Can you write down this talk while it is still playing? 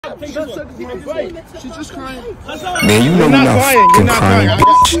She's just crying. Man, you know you're not fucking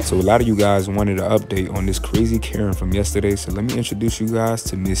crying. So a lot of you guys wanted an update on this crazy Karen from yesterday. So let me introduce you guys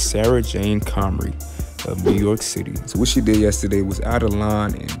to Miss Sarah Jane Comrie of New York City. So what she did yesterday was out of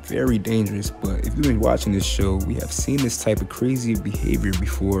line and very dangerous. But if you've been watching this show, we have seen this type of crazy behavior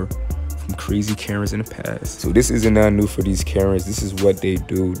before from crazy Karens in the past. So this isn't nothing new for these Karens. This is what they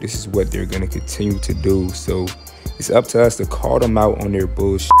do. This is what they're gonna continue to do. So it's up to us to call them out on their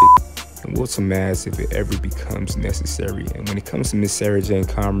bullshit and whoop some ass if it ever becomes necessary. And when it comes to Miss Sarah Jane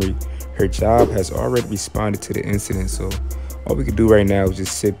Comrie, her job has already responded to the incident. So all we can do right now is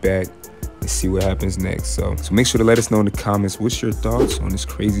just sit back and see what happens next. So make sure to let us know in the comments what's your thoughts on this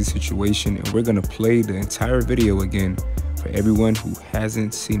crazy situation. And we're gonna play the entire video again for everyone who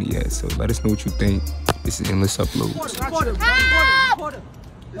hasn't seen it yet. So let us know what you think. This is Endless Uploads.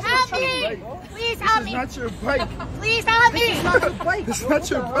 Help me! Please help me! It's not your bike. Please help me! It's not your bike. It's not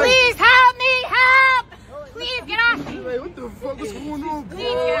your bike. Please help me! Help! Please get off me! Wait, what the fuck is going on, bro?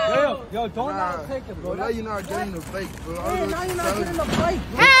 Please get off me! Yo, don't not take it, bro. Now you're not getting the bike, bro. Yeah, now you're not getting the bike.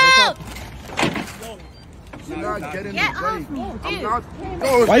 Help! You're not getting Get the off bike. me, I'm dude. not.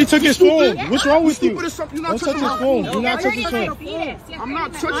 Yo, Why you took his phone? What's wrong with you? You're not Don't touch touching his my phone. phone. Do not touch his phone. I'm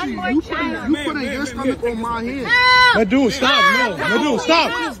not touching you. You putting your stomach on my hand. My dude, stop. No, my dude, stop.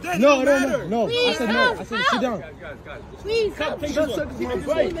 No. I said no. I said sit down. Please help me!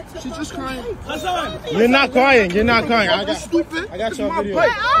 She's just crying. You're not crying. You're not crying. I'm stupid. I got you on video.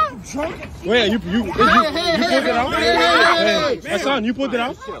 I'm drunk. Wait, you pulled it out? Hey, Hassan, you pulled it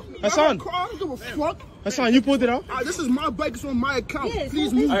out? Hassan, I don't give a fuck. Hassan, you pulled it out? This is my bike. It's on my account.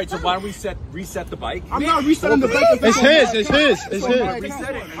 Please move. All right, so why don't we reset the bike? I'm not resetting the bike. It's his. It's his.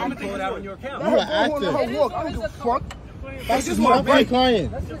 Reset it. I'm gonna pull it out on your account. You are active. I don't give a fuck. This is my fake crying.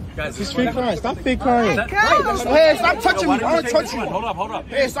 Guys, This is fake crying. Stop fake crying. Hey, stop touching me. I don't touch you. Hold up.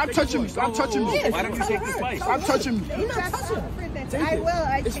 Hey, stop touching me. Stop touching me. Why don't you take this bike? Stop touching me. I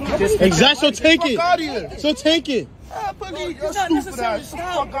will. Exactly. So take Fuck out of it. here. So take it. You're stupid ass.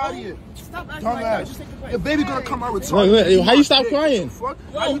 Fuck out of here. Dumbass. Your baby gonna come out with Wait, how you stop crying? Fuck.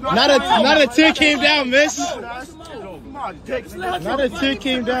 Not a tear came down, miss. Not Not a tear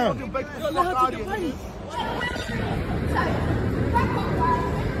came down.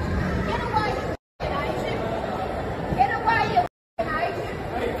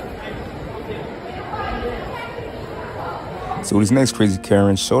 So this next crazy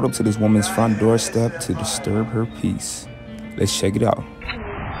Karen showed up to this woman's front doorstep to disturb her peace. Let's check it out.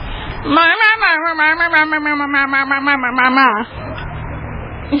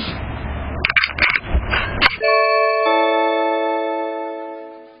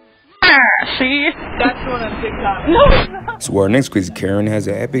 See? That's one on TikTok. No. So our next crazy Karen has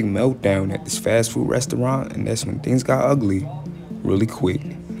an epic meltdown at this fast food restaurant, and that's when things got ugly really quick.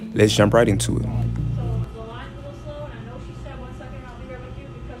 Let's jump right into it.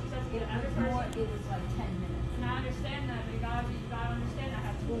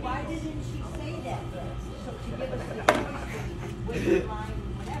 Why didn't she say that then? So to give us the choice to wait in line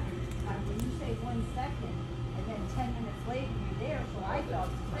and whatever. When you say 1 second and then 10 minutes later you're there, so I thought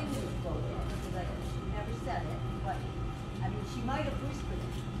the thing was broken because she never said it. But I mean, she might have whispered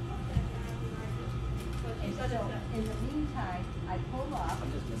it. And so in the meantime, I pull up and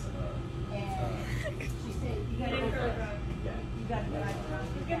she said, "You gotta go first. You gotta drive around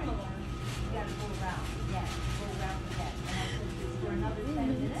the back. You gotta go around. Yeah, go around the back." And I said, "Is there another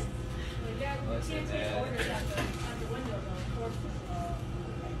 10 minutes?"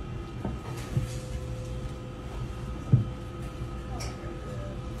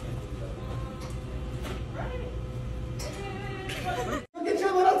 Get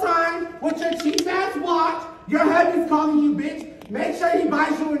your little time with your cheap ass watch. Your husband's calling you bitch. Make sure he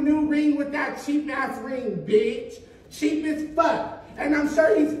buys you a new ring with that cheap ass ring, bitch. Cheap as fuck. And I'm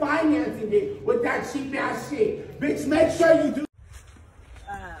sure he's financing it with that cheap ass shit. Bitch, make sure you do.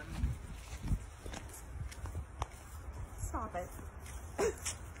 Stop it.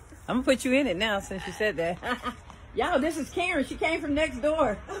 I'm gonna put you in it now since you said that. Yo, this is Karen. She came from next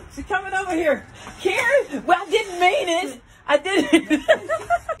door. She's coming over here. Karen? Well, I didn't mean it. I didn't.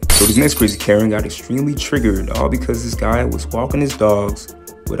 So this next crazy Karen got extremely triggered, all because this guy was walking his dogs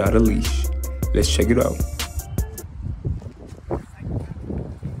without a leash. Let's check it out.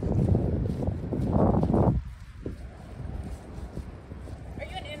 Are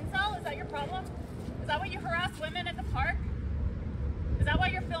you an incel? Is that your problem? Is that why you harass women at the park? Is that why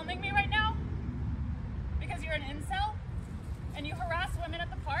you're filming me right now? Because you're an incel? And you harass women at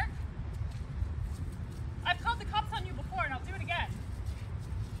the park? I've called the cops on you before and I'll do it again.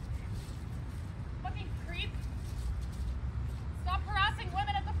 Fucking creep. Stop harassing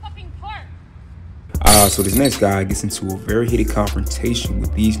women at the guys, so this next guy gets into a very heated confrontation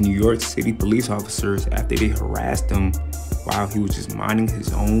with these New York City police officers after they harassed him while he was just minding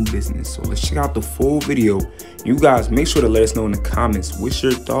his own business. So let's check out the full video. You guys make sure to let us know in the comments what's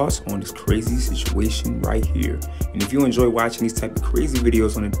your thoughts on this crazy situation right here. And if you enjoy watching these type of crazy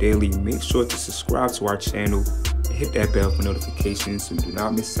videos on a daily, make sure to subscribe to our channel and hit that bell for notifications so you do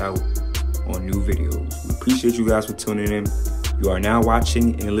not miss out on new videos. We appreciate you guys for tuning in. You are now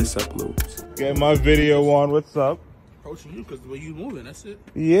watching Endless Uploads. Get my video on. What's up? Approaching you because the way you moving, that's it.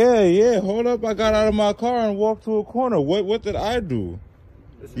 Yeah. Hold up. I got out of my car and walked to a corner. What did I do?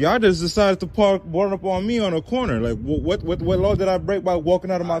 Y'all just decided to park one up on me on a corner. Like, what law did I break by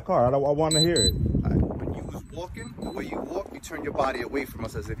walking out of my car? I want to hear it. When you was walking, the way you walk, you turn your body away from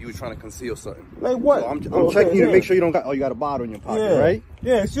us as if you were trying to conceal something. Like what? So I'm checking you to make sure you don't got. Oh, you got a bottle in your pocket, right?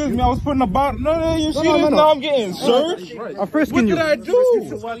 Yeah. Excuse me. I was putting a bottle. No. You see this? Now I'm getting searched. I'm frisking you. What did I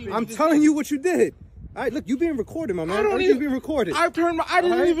do? I'm telling you what you did. All right, look, you being recorded, my man. I don't even being recorded. I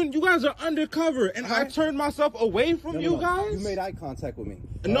didn't even. You guys are undercover, and I turned myself away from you guys. You made eye contact with me.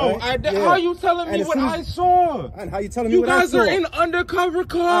 No, I did. How are you telling me what I saw? And how you telling me what I saw? You guys are in undercover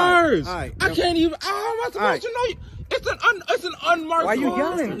cars. All right. I can't even. How am I supposed to know? It's an unmarked car. Why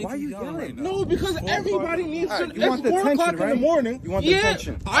are you yelling? No, because everybody needs to. You want the It's 4 o'clock attention, in the morning. You want the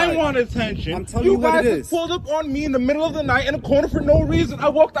attention. I want attention. I'm telling you what it is. You guys pulled up on me in the middle of the night in a corner for no reason. I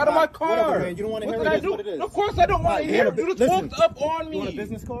walked out of my car. Whatever, man. You don't want to hear what it is. Of course I don't want to hear it. You just walked up on me. You want a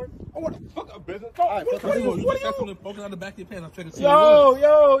business card? I want a business card. What are you? Poking on the back of your pants. I'm trying to see.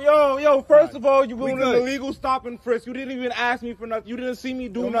 Yo. First of all, you doing an illegal stop and frisk. You didn't even ask me for nothing. You didn't see me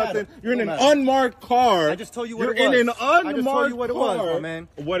do nothing. You're in an unmarked car. I just told you what it was. You're in an unmarked what it was, my man.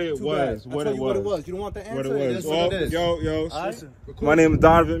 What it was. What it was. You don't want the answer. What it was. What it is. Yo. My name is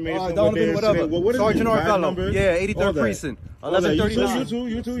Donovan Mason. Donovan, whatever. What is Sergeant your Arvello. Yeah, 83rd Precinct. 1139.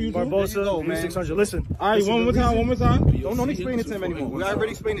 You too. Barbosa, man. 600. Listen. All right, one more time. Don't explain it to him anymore. We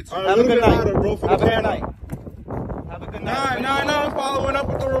already explained it to him. Have a good night. Have a good night. Have a good night. Nah, I'm following up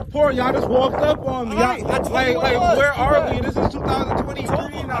with the report. Y'all just walked up on me. Like, where are we? This is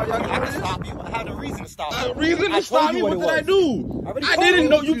 2023 now. Y'all I can stop you. I had a reason to stop you. A reason to stop me? What did I do? I didn't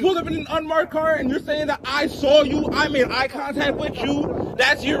know. You pulled up in an unmarked car and you're saying that I saw you. I made eye contact with you.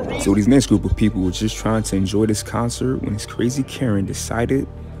 That's your reason. So these next group of people were just trying to enjoy this concert when this crazy Karen decided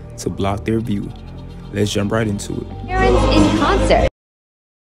to block their view. Let's jump right into it. Karen's in concert.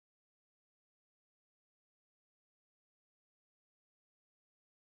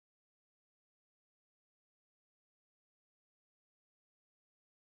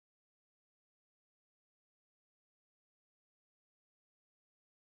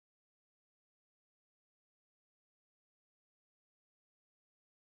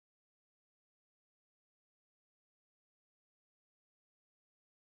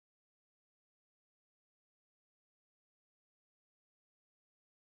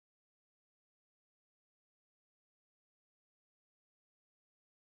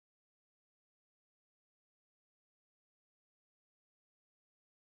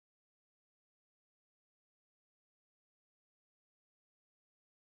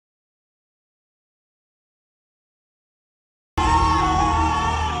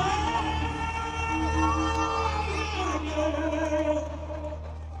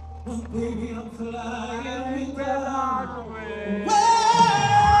 Baby, I'm flying away.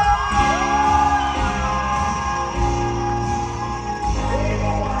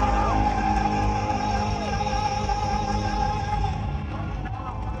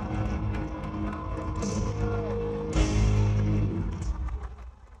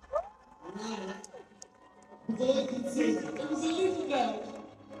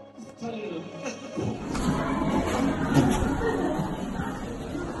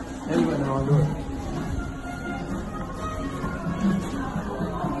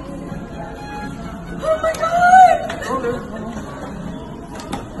 Oh my god!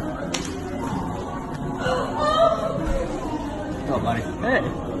 Oh, buddy. Hey.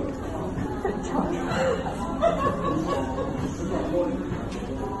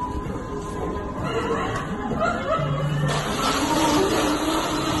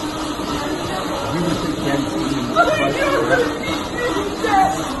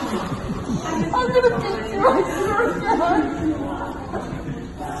 I'm gonna beat you, I swear to God.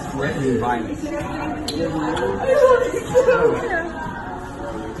 We're in violence. I don't need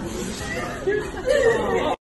to.